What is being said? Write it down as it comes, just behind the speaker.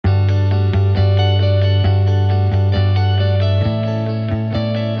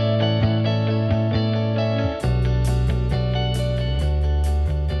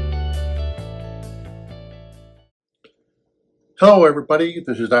Hello everybody,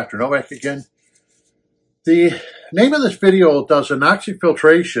 this is Dr. Novak again. The name of this video does Anoxic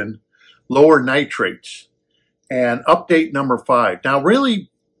Filtration, lower nitrates, and update number 5. Now really,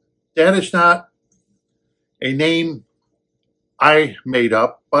 that is not a name I made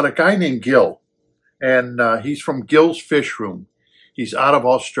up, but a guy named Gil. And he's from Gil's Fish Room. He's out of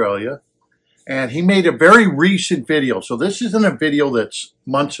Australia. And he made a very recent video. So this isn't a video that's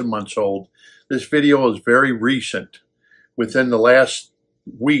months and months old. This video is very recent, within the last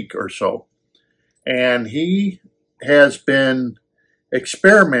week or so. And he has been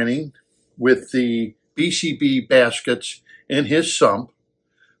experimenting with the BCB baskets in his sump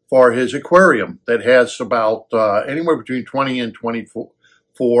for his aquarium that has about anywhere between 20 and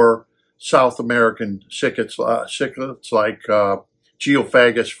 24 South American cichlids like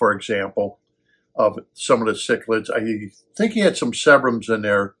Geophagus, for example, of some of the cichlids. I think he had some sebrums in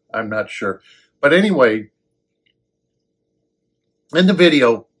there, I'm not sure. But anyway, in the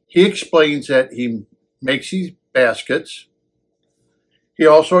video, he explains that he makes these baskets. He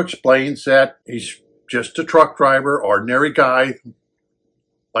also explains that he's just a truck driver, ordinary guy,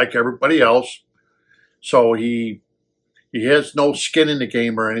 like everybody else. So he has no skin in the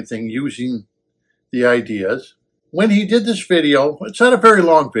game or anything, using the ideas. When he did this video, it's not a very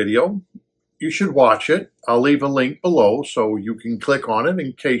long video. You should watch it. I'll leave a link below so you can click on it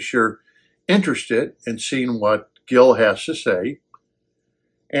in case you're interested in seeing what Gil has to say.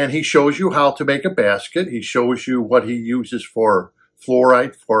 And he shows you how to make a basket. He shows you what he uses for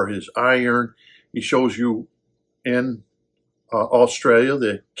fluorite, for his iron. He shows you in Australia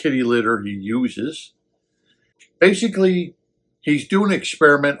the kitty litter he uses. Basically, he's doing an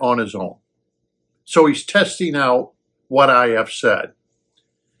experiment on his own. So he's testing out what I have said.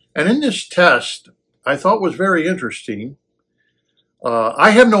 And in this test, I thought was very interesting. I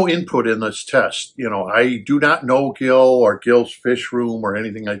have no input in this test. You know, I do not know Gil or Gil's Fish Room or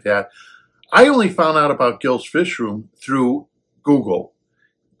anything like that. I only found out about Gil's Fish Room through Google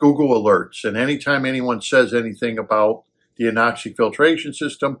alerts. And anytime anyone says anything about the Anoxic filtration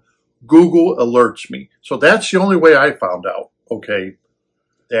system, Google alerts me. So that's the only way I found out, okay,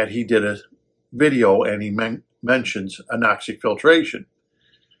 that he did a video and he mentions Anoxic filtration.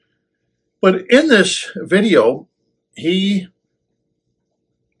 But in this video, he's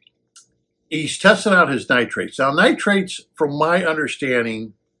testing out his nitrates. Now, nitrates, from my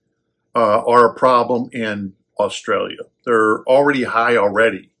understanding, are a problem in Australia. They're already high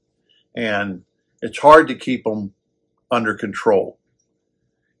already, and it's hard to keep them under control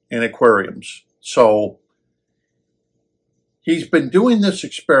in aquariums. So he's been doing this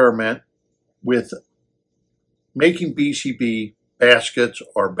experiment with making BCB baskets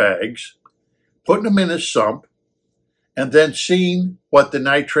or bags, putting them in his sump, and then seeing what the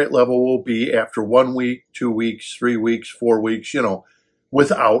nitrate level will be after 1 week, 2 weeks, 3 weeks, 4 weeks, you know,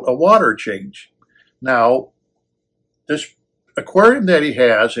 without a water change. Now, this aquarium that he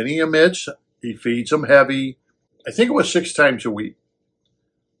has, and he emits, he feeds them heavy. I think it was 6 times a week.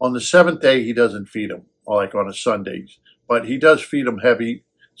 On the 7th day, he doesn't feed them, like on a Sundays. But he does feed them heavy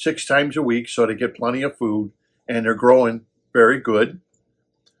 6 times a week, so they get plenty of food, and they're growing very good.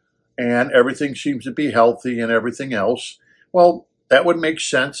 And everything seems to be healthy and everything else. Well, that would make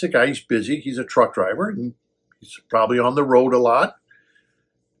sense. The guy's busy. He's a truck driver, and he's probably on the road a lot,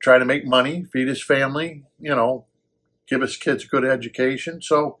 trying to make money, feed his family, you know, give his kids a good education.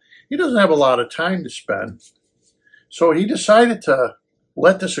 So he doesn't have a lot of time to spend. So he decided to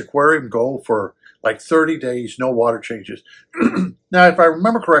let this aquarium go for like 30 days, no water changes. Now, if I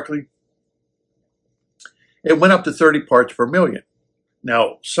remember correctly, it went up to 30 parts per million.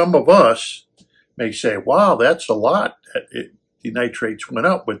 Now, some of us may say, wow, that's a lot. The nitrates went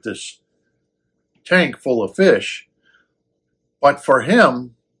up with this tank full of fish. But for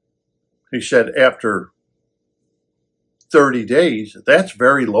him, he said after 30 days, that's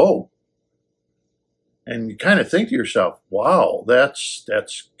very low. And you kind of think to yourself, wow,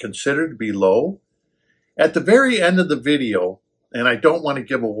 that's considered to be low. At the very end of the video, and I don't want to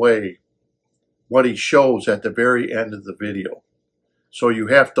give away what he shows at the very end of the video, so you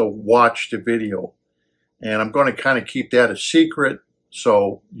have to watch the video. And I'm going to kind of keep that a secret,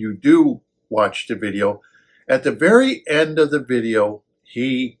 so you do watch the video. At the very end of the video,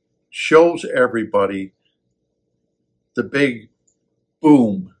 he shows everybody the big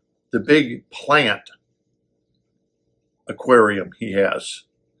boom, the big plant aquarium he has,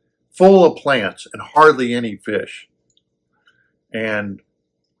 full of plants and hardly any fish. And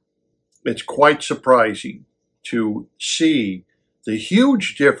it's quite surprising to see the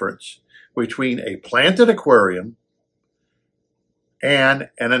huge difference between a planted aquarium and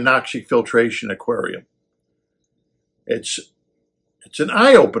an anoxic filtration aquarium. It's it's an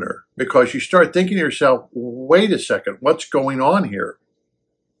eye-opener, because you start thinking to yourself, wait a second, what's going on here?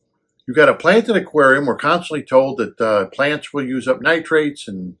 You've got a planted aquarium. We're constantly told that plants will use up nitrates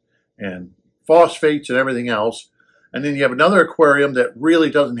and phosphates and everything else. And then you have another aquarium that really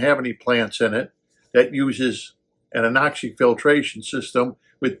doesn't have any plants in it, that uses an anoxic filtration system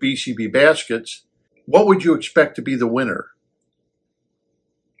with BCB baskets. What would you expect to be the winner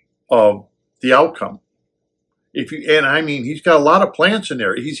of the outcome? And I mean, he's got a lot of plants in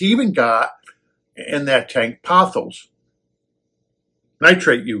there. He's even got in that tank pothos,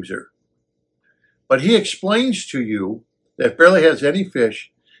 nitrate user. But he explains to you that barely has any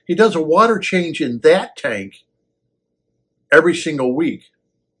fish. He does a water change in that tank every single week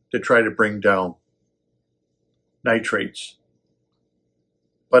to try to bring down nitrates.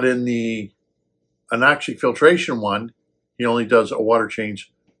 But in the anoxic filtration one, he only does a water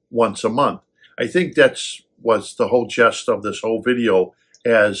change once a month. I think was the whole gist of this whole video,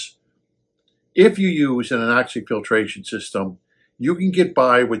 as if you use an anoxic filtration system, you can get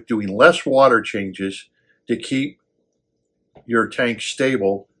by with doing less water changes to keep your tank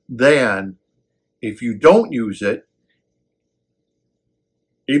stable than if you don't use it.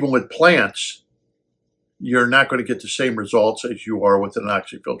 Even with plants, you're not going to get the same results as you are with an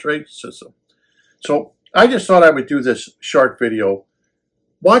anoxic filtration system. So I just thought I would do this short video.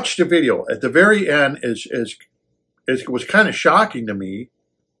 Watch the video. At the very end, it was kind of shocking to me,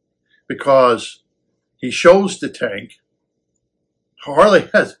 because he shows the tank. Hardly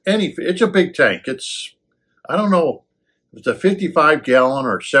has any. It's a big tank. It's, I don't know, it's a 55-gallon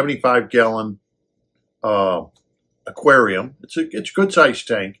or 75-gallon aquarium. It's a good sized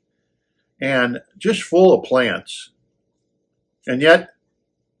tank, and just full of plants. And yet,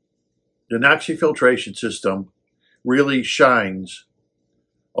 the anoxic filtration system really shines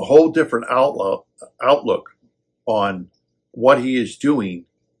a whole different outlook on what he is doing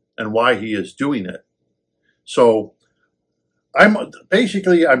and why he is doing it. So I'm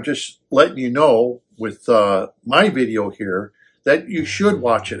just letting you know with my video here that you should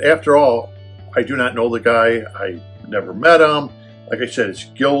watch it. After all, I do not know the guy. I never met him. Like I said, it's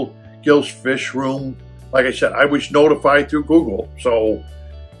Gil's Fish Room. Like I said, I was notified through Google. So,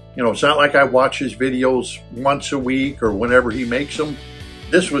 you know, it's not like I watch his videos once a week or whenever he makes them.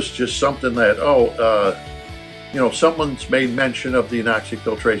 This was just something that, you know, someone's made mention of the anoxic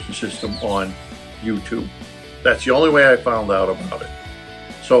filtration system on YouTube. That's the only way I found out about it.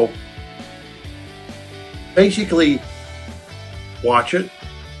 So basically, watch it,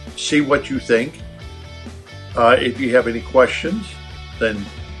 see what you think. If you have any questions, then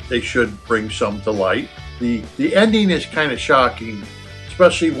they should bring some to light. The ending is kind of shocking,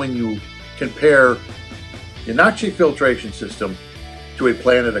 especially when you compare the anoxic filtration system to a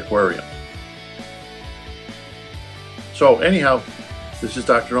planted aquarium. So anyhow, this is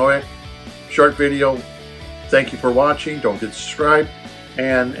Dr. Novak. Short video. Thank you for watching. Don't forget to subscribe.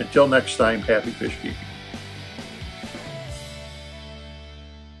 And until next time, happy fish keeping.